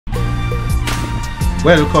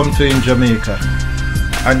Welcome to InJamaica,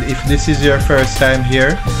 and if this is your first time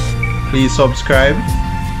here, please subscribe,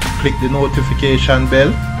 click the notification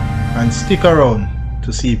bell and stick around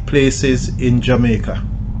to see places in Jamaica.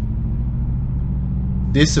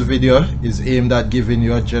 This video is aimed at giving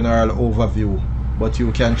you a general overview, but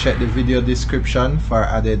you can check the video description for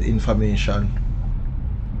added information.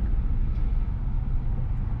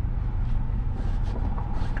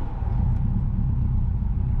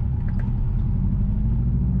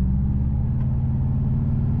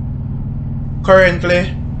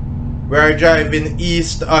 Currently, we are driving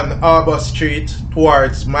east on Armour Street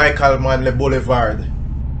towards Michael Manley Boulevard.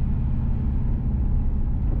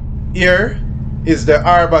 Here is the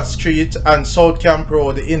Armour Street and South Camp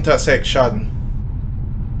Road intersection.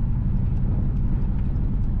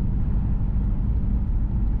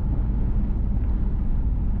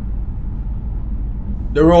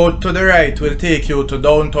 The road to the right will take you to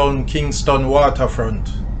downtown Kingston waterfront.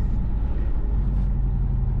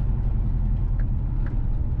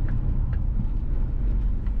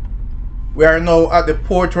 We are now at the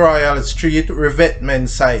Port Royal Street Revetment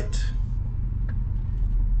site.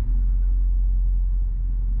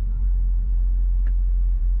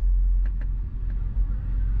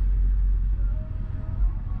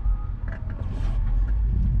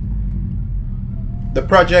 The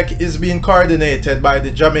project is being coordinated by the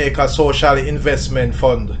Jamaica Social Investment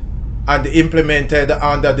Fund and implemented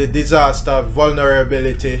under the Disaster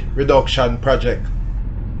Vulnerability Reduction Project.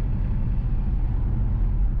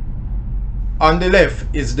 On the left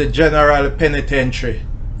is the General Penitentiary.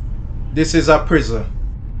 This is a prison.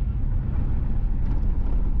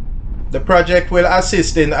 The project will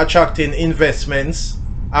assist in attracting investments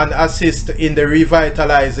and assist in the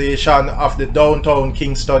revitalisation of the downtown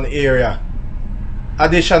Kingston area.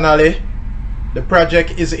 Additionally, the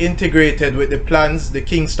project is integrated with the plans the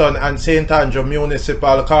Kingston and St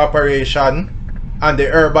Municipal Corporation and the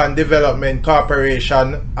Urban Development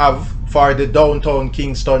Corporation have for the downtown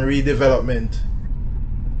Kingston redevelopment.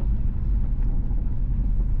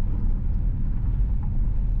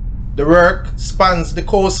 The work spans the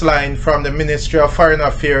coastline from the Ministry of Foreign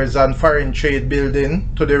Affairs and Foreign Trade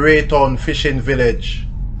building to the Rae Town Fishing Village.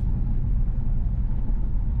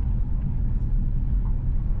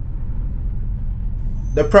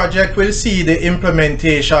 The project will see the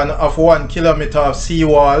implementation of 1 kilometre of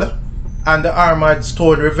seawall and the armoured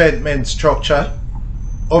stone revetment structure,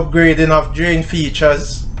 upgrading of drain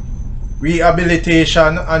features,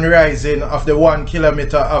 rehabilitation and rising of the 1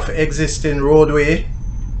 kilometre of existing roadway,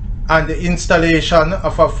 and the installation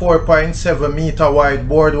of a 4.7 metre wide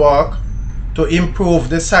boardwalk to improve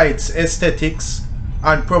the site's aesthetics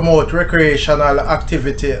and promote recreational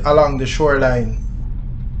activity along the shoreline.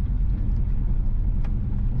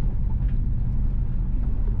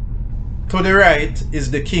 To the right is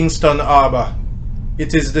the Kingston Harbour.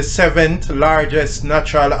 It is the 7th largest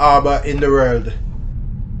natural harbour in the world.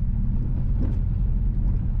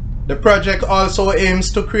 The project also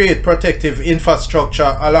aims to create protective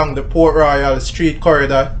infrastructure along the Port Royal Street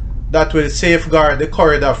corridor that will safeguard the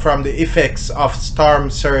corridor from the effects of storm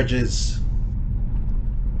surges.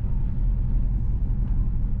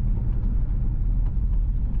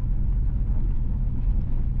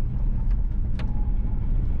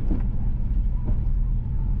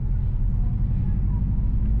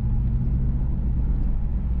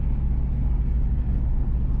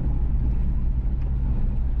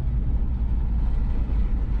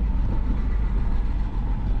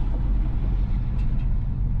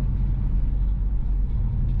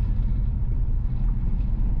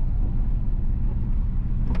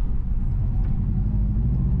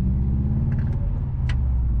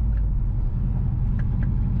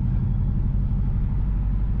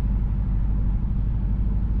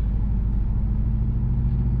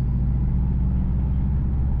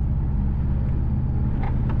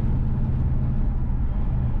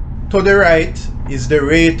 To the right is the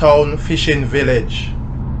Rae Town Fishing Village.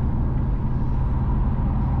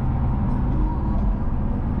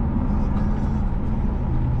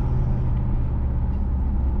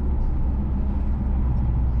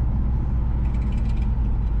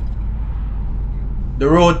 The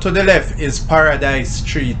road to the left is Paradise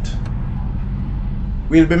Street.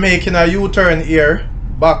 We'll be making a U-turn here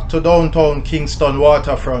back to downtown Kingston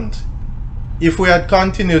waterfront. If we had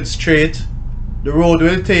continued straight, the road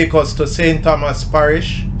will take us to St. Thomas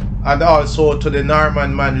Parish and also to the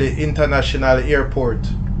Norman Manley International Airport.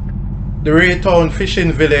 The Rae Town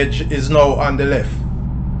Fishing Village is now on the left.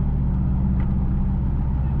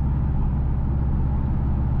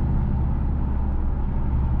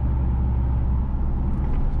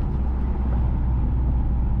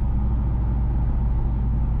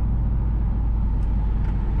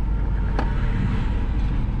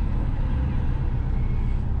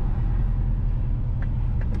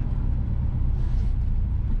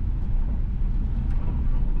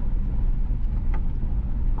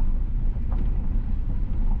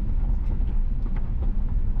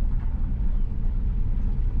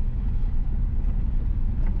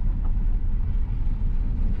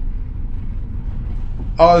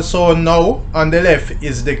 Also now on the left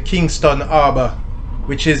is the Kingston Harbour,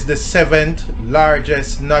 which is the 7th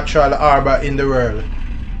largest natural harbour in the world.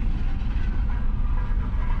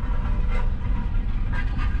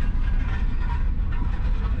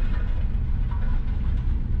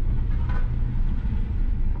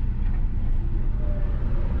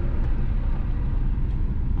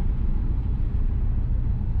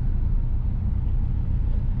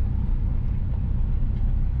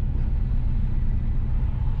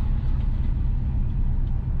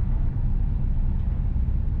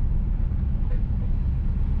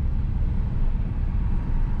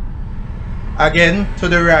 Again, to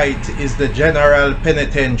the right is the General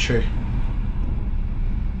Penitentiary.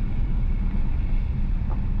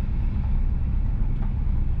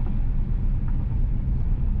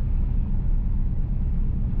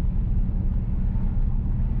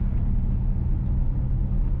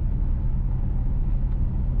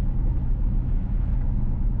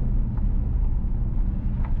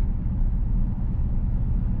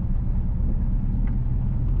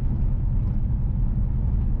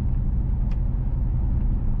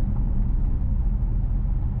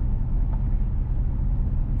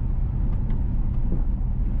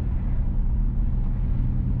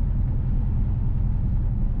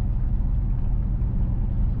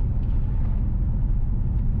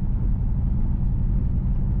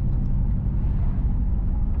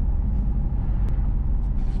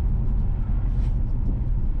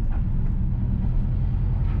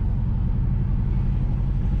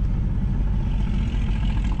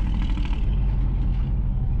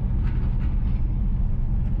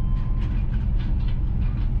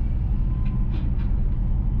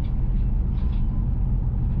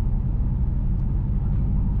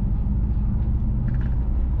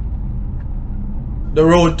 The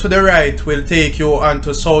road to the right will take you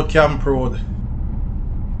onto South Camp Road.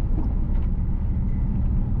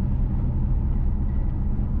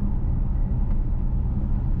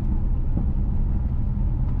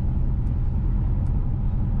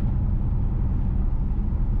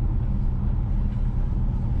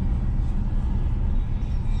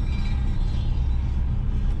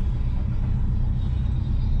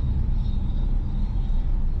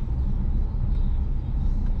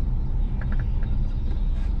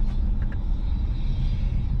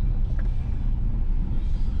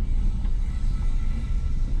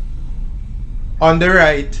 On the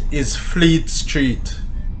right is Fleet Street.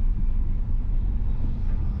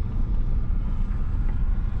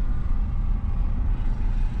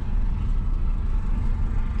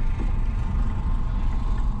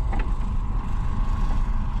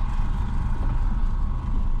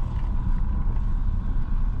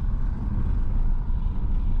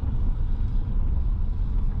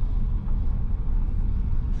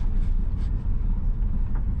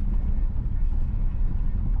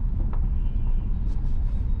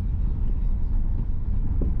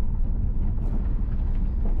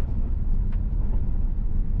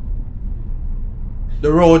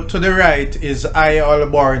 The road to the right is I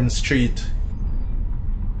Holborn Street.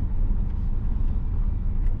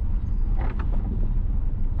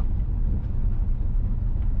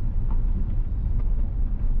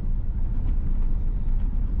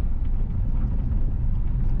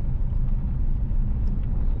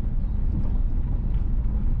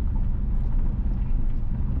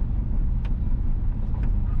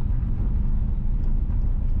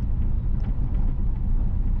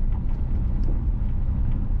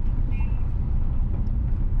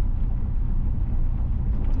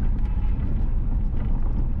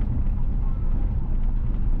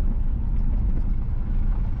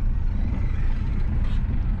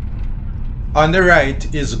 On the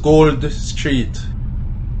right is Gold Street.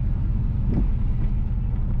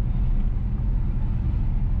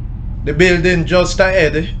 The building just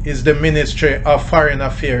ahead is the Ministry of Foreign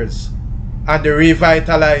Affairs, and the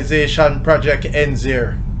revitalisation project ends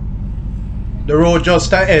here. The road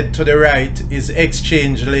just ahead to the right is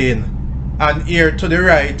Exchange Lane, and here to the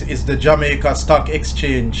right is the Jamaica Stock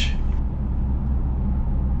Exchange.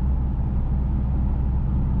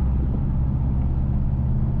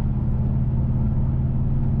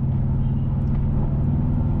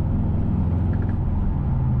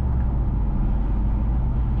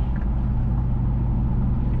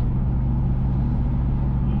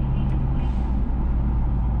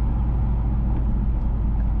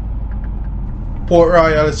 Port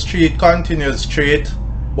Royal Street continues straight,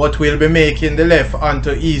 but we'll be making the left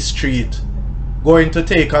onto East Street, going to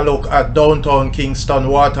take a look at downtown Kingston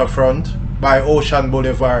waterfront by Ocean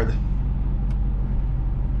Boulevard.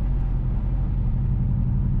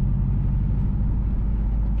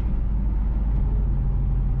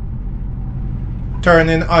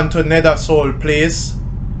 turning onto Nether Soul Place,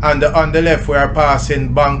 and on the left we are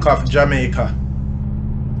passing Bank of Jamaica.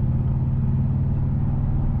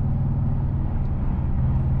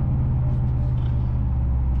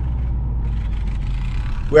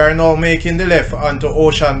 We are now making the left onto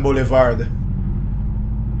Ocean Boulevard.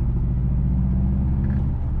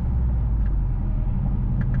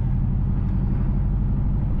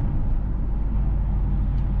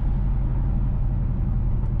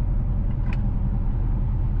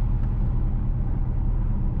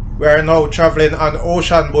 We are now traveling on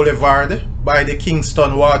Ocean Boulevard by the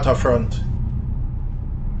Kingston waterfront.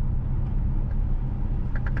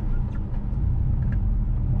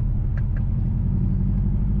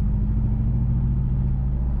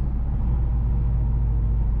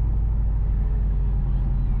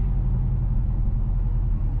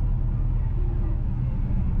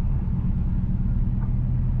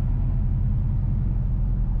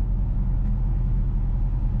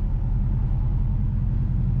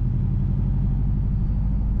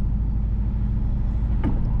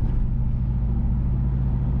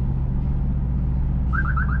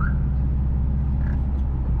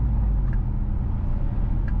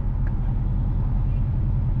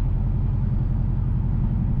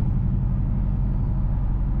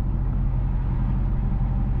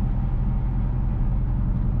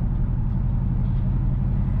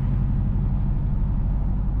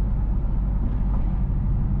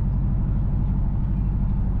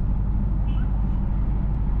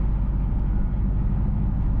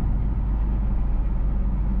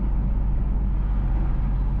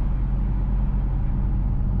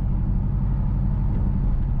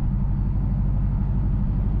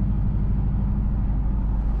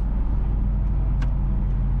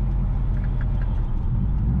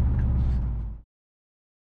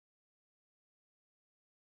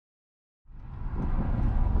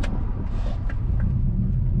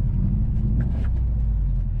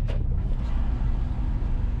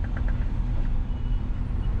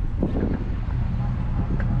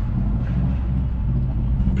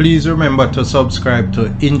 Please remember to subscribe to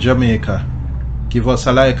InJamaica. Give us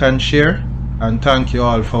a like and share, and thank you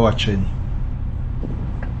all for watching.